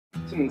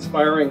It's an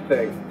inspiring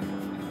thing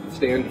to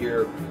stand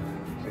here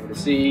and to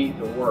see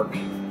the work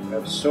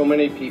of so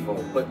many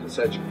people put to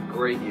such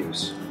great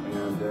use.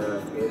 And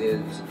it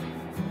is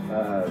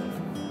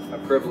a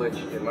privilege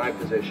in my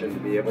position to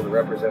be able to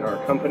represent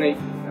our company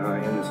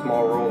in the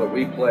small role that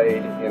we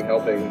played in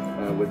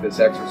helping with this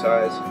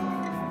exercise.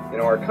 You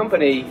know, our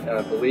company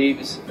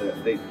believes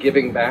that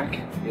giving back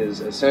is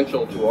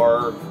essential to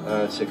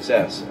our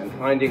success, and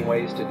finding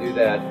ways to do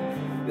that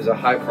is a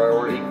high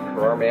priority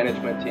for our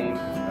management team.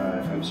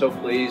 I'm so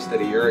pleased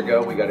that a year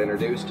ago we got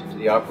introduced to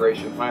the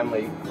Operation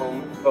Finally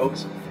Home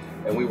folks,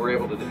 and we were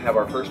able to have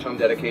our first home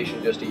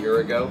dedication just a year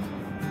ago.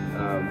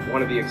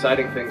 One of the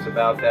exciting things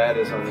about that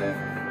is on the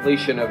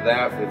completion of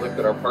that, we looked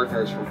at our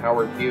partners from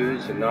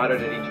Hughes and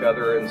nodded at each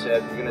other and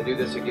said, "We're going to do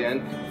this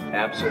again?"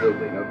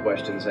 Absolutely, no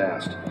questions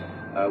asked.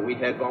 We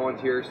had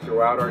volunteers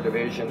throughout our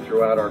division,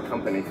 throughout our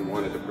company, who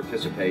wanted to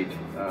participate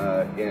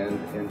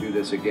and do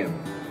this again.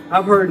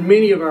 I've heard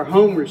many of our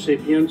home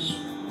recipients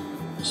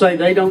say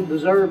they don't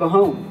deserve a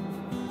home,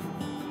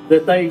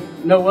 that they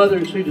know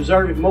others who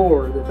deserve it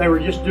more, that they were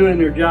just doing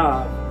their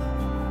job.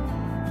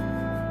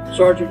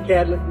 Sergeant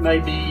Kadleck may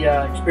be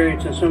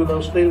experiencing some of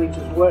those feelings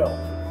as well,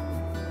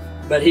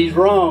 but he's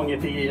wrong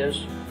if he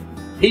is.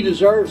 He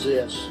deserves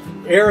this.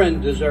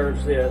 Aaron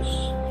deserves this,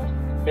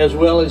 as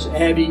well as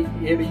Abby,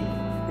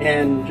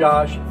 and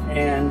Josh,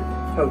 and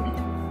Cody.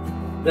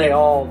 They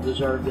all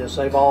deserve this.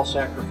 They've all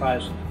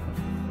sacrificed.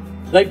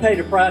 They paid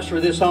a price for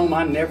this home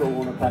I never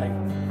want to pay.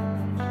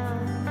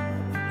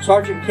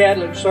 Sergeant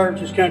Kadleck served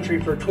his country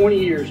for 20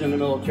 years in the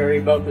military,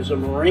 both as a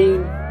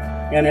Marine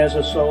and as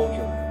a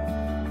soldier.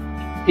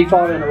 He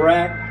fought in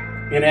Iraq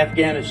and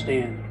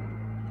Afghanistan.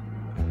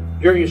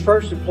 During his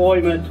first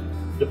deployment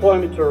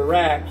to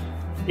Iraq,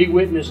 he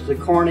witnessed the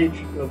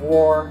carnage of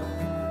war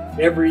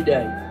every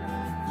day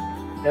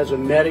as a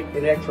medic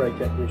and x-ray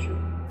technician.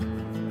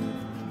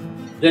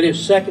 Then his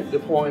second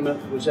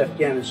deployment was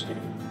Afghanistan,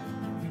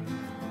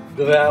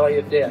 the Valley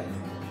of Death,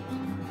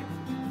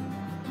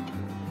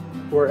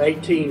 where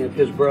 18 of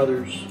his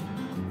brothers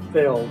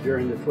fell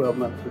during the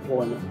 12-month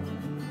deployment.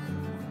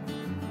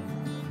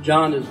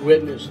 John has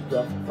witnessed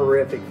the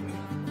horrific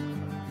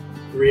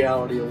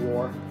reality of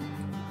war.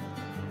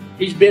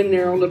 He's been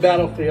there on the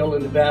battlefield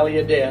in the Valley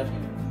of Death.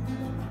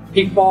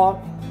 He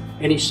fought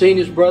and he's seen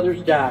his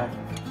brothers die.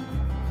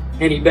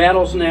 And he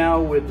battles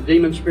now with the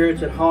demon spirits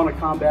that haunt a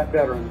combat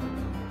veteran.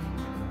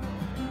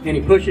 And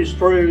he pushes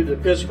through the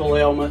physical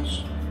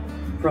ailments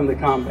from the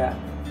combat.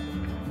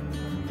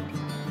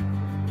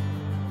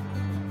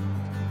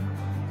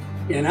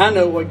 And I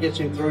know what gets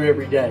him through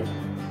every day.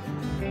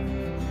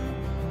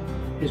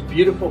 His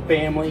beautiful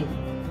family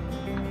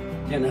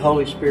and the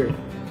Holy Spirit.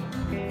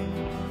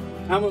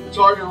 It's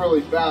hard to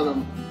really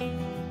fathom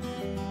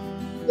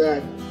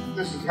that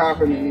this is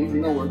happening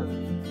even nowhere.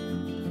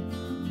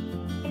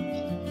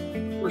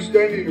 We're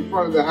standing in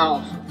front of the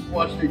house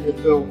watching it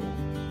build.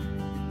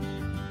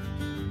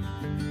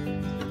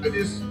 I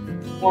just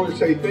want to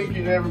say thank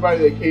you to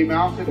everybody that came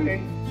out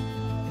today.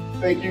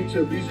 Thank you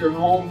to Beezer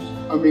Homes.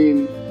 I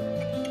mean,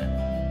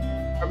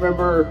 I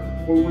remember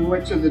when we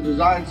went to the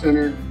design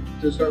center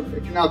to start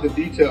picking out the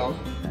details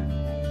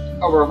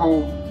of our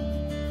home,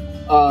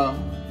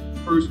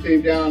 Bruce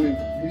came down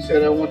and he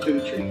said, "I want you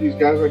to treat these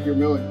guys like your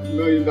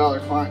million-dollar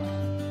clients."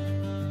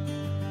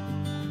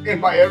 And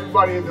by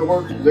everybody in the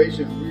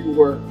organization, we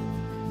were.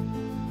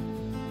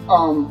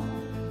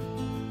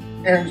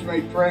 Aaron's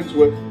made friends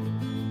with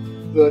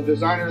the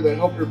designer that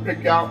helped her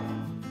pick out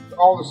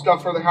all the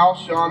stuff for the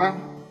house, Shauna.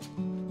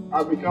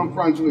 I've become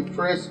friends with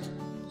Chris.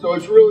 So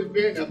it's really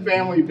been a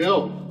family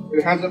build.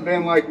 It hasn't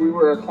been like we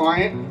were a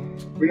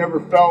client. We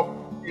never felt,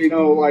 you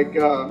know, like we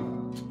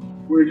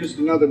were just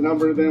another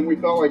number to them. We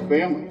felt like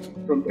family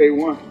from day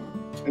one.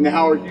 And the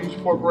Howard Hughes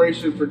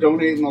Corporation for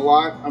donating the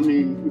lot. I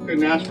mean, we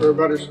couldn't ask for a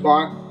better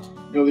spot.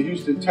 You know, the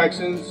Houston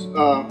Texans,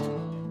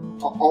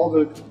 all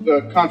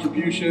the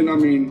contribution. I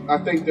mean, I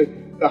think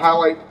that the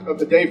highlight of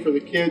the day for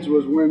the kids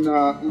was when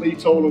Lee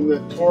told them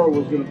that Tora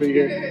was going to be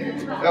here.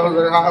 That was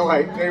their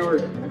highlight. They were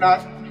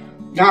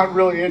not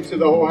really into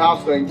the whole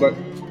house thing, but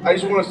I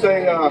just want to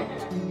say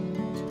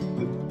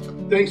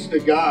thanks to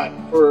God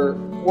for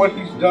what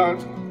He's done.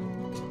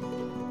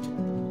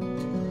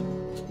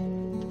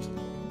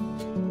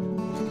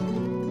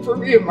 For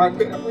me and my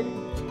family.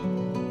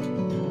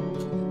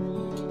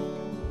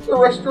 The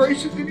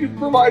restoration that He's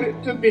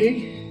provided to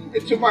me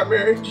and to my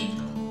marriage.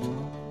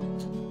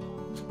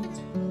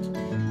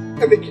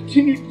 And the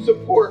continued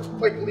support,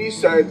 like Lee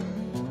said,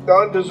 the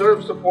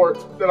undeserved support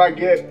that I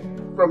get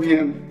from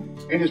Him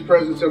and His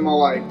presence in my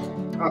life.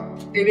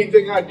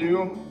 Anything I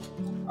do,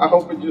 I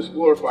hope it just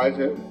glorifies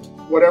Him.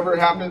 Whatever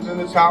happens in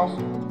this house,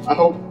 I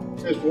hope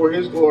is for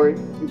His glory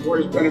and for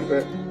His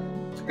benefit.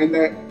 And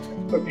that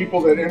the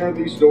people that enter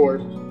these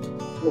doors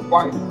will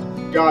find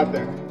God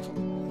there.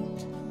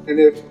 And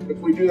if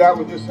we do that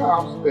with this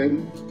house,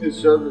 then it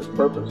serves its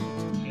purpose.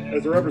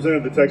 As a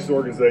representative of the Texas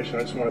organization,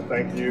 I just want to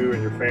thank you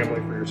and your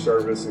family for your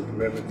service and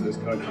commitment to this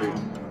country.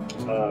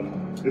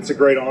 It's a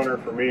great honor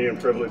for me and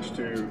privilege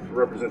to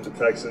represent the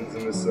Texans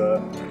in this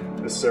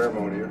this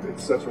ceremony.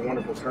 It's such a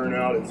wonderful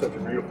turnout. It's such a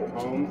beautiful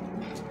home.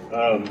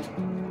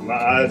 My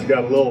eyes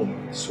got a little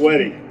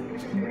sweaty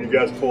when you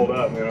guys pulled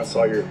up, man. I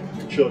saw your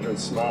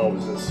children's smile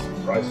was just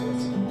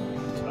priceless.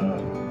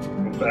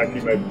 In fact,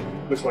 he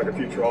looks like a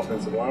future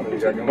offensive lineman you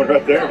got going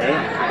right there,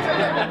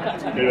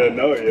 man. He doesn't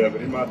know it yet,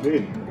 but he might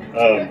be.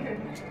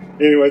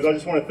 Anyways, I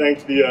just want to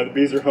thank the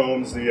Beezer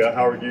Homes, the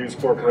Howard Hughes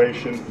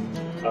Corporation,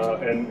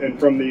 and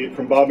from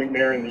Bob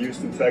McNair and the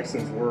Houston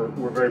Texans.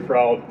 We're very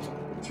proud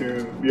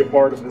to be a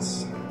part of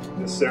this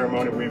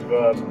ceremony.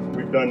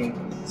 We've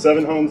done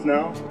 7 homes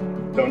now,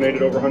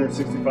 donated over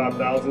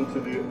 $165,000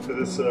 to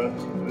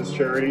this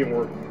charity,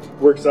 and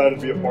we're excited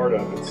to be a part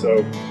of it.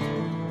 So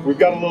we've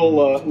got a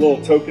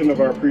little token of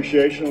our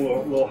appreciation,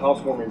 a little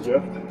housewarming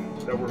gift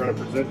that we're going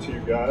to present to you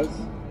guys.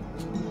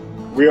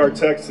 We are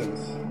Texans.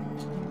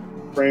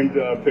 Framed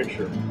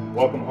picture.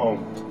 Welcome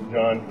home,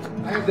 John.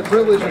 I had the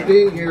privilege of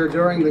being here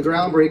during the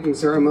groundbreaking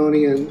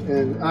ceremony,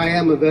 and I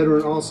am a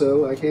veteran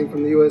also. I came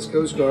from the U.S.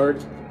 Coast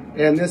Guard,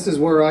 and this is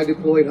where I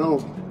deployed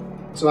home.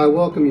 So I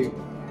welcome you.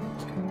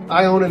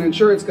 I own an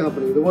insurance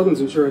company, the Woodlands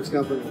Insurance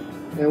Company,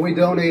 and we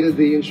donated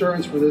the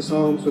insurance for this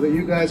home so that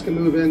you guys can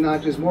move in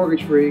not just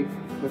mortgage-free,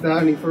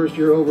 without any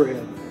first-year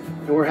overhead.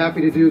 And we're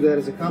happy to do that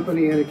as a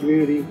company and a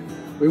community.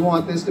 We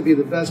want this to be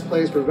the best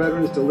place for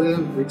veterans to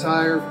live,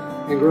 retire,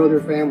 and grow their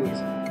families.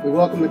 We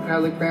welcome the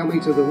Kadleck family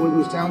to the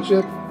Woodlands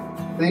Township.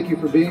 Thank you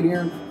for being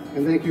here,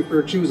 and thank you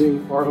for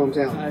choosing our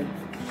hometown.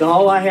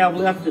 All I have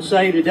left to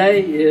say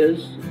today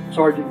is,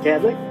 Sergeant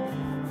Kadleck,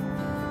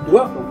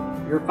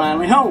 welcome. You're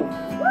finally home.